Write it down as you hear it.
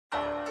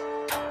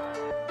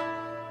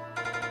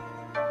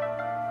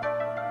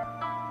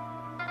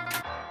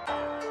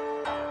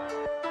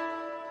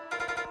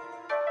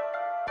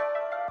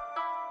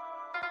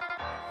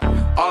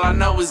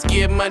know is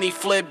get money,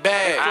 flip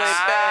bags.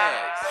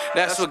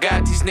 That's what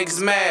got these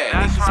niggas mad.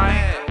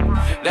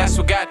 That's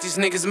what got these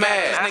niggas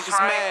mad.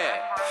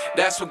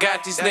 That's what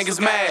got these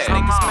niggas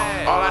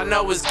mad. All I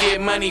know is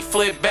get money,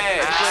 flip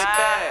bags.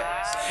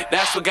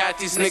 That's what got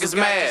these niggas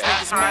mad.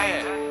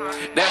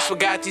 That's what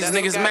got these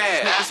niggas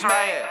mad.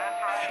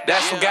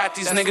 That's what got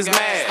these niggas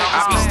mad.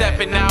 I be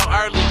stepping out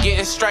early,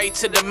 getting straight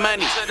to the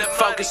money.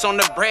 Focus on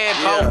the bread,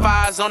 both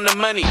eyes on the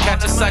money.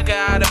 Catch a sucker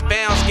out of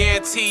bounds,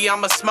 guarantee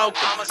I'm a smoker.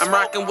 I'm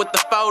rocking with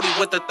the 40,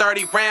 with the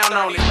 30 round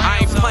on it. I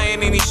ain't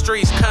playing in these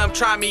streets, come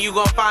try me, you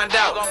gon' find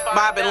out.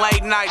 Mobbing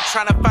late night,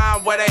 tryna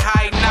find where they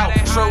hiding out.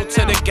 True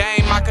to the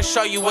game, I can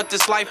show you what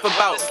this life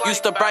about.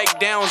 Used to break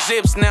down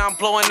zips, now I'm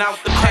blowing out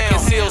the cracking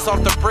seals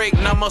off the brick,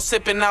 no more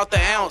sipping out the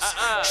ounce.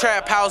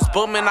 Trap house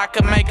booming, I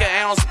can make an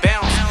ounce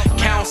bounce.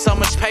 Count so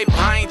much paper,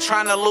 I ain't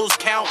tryna lose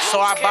count. So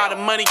I bought a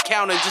money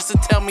counter just to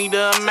tell me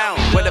the amount.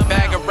 With a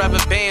bag of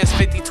rubber bands,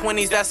 50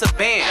 20s, that's a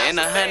band. And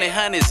 100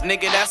 hundreds,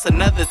 nigga, that's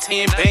another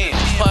 10 bands.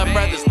 Club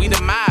brothers, we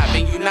the mob,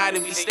 and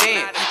united we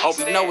stand. All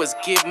we know is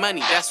get money,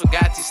 that's what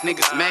got these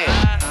niggas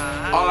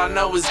mad. All I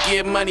know is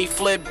get money,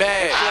 flip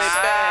bags.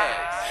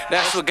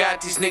 That's what got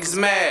these niggas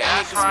mad.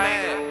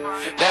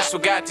 That's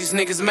what got these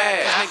niggas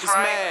mad.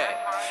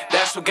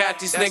 That's what got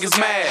these niggas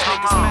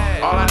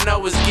mad. All I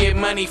know is get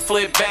money,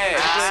 flip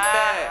bags.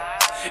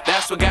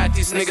 That's what got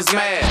these niggas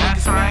mad.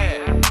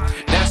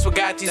 That's what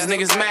got these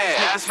niggas mad.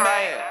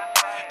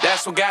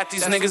 That's what got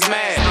these niggas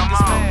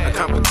mad. A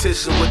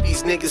competition with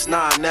these niggas,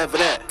 nah, never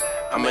that.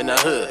 I'm in the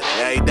hood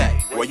every day,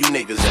 where you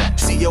niggas at?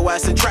 See your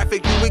ass in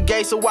traffic, you with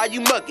gay, so why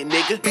you mugging,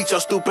 nigga? Beat your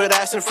stupid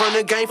ass in front of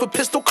the game for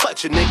pistol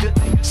clutching, nigga.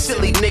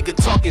 Silly nigga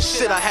talking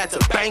shit, I had to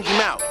bang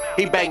him out.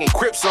 He banging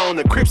Crips on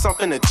the Crips, I'm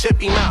finna chip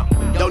him out.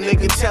 Yo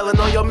nigga telling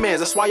on your mans,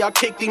 that's why y'all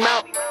kicked him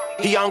out.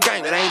 He on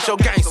gang, that ain't your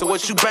gang, so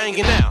what you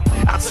banging now?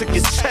 I took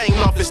his chain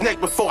off his neck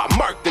before I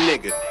murked the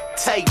nigga.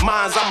 Take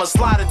mines, I'ma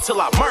slide until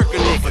I murk a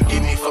nigga.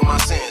 Forgive me for my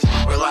sins,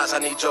 realize I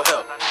need your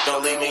help.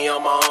 Don't leave me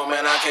on my own,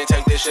 man, I can't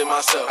take this shit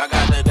myself. I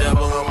got the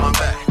devil on my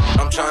back,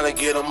 I'm tryna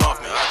get him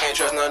off me. I can't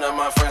trust none of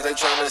my friends, they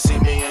tryna see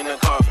me in the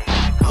coffin.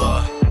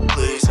 Lord,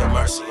 please have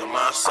mercy on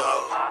my soul,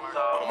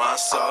 on my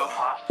soul,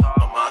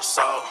 on my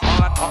soul.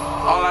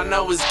 All I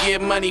know is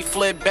get money,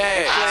 flip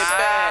bags.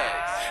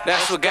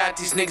 That's what got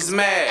these niggas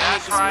mad.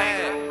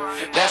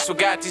 That's what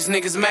got these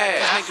niggas mad.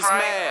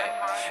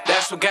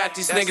 That's what got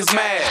these niggas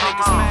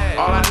mad.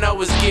 All I know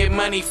is get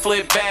money,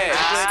 flip bags.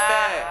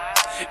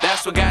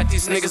 That's what got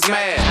these niggas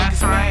mad.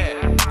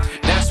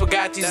 That's what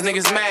got these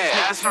niggas mad.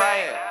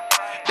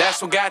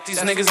 That's what got these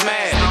niggas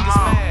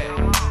mad.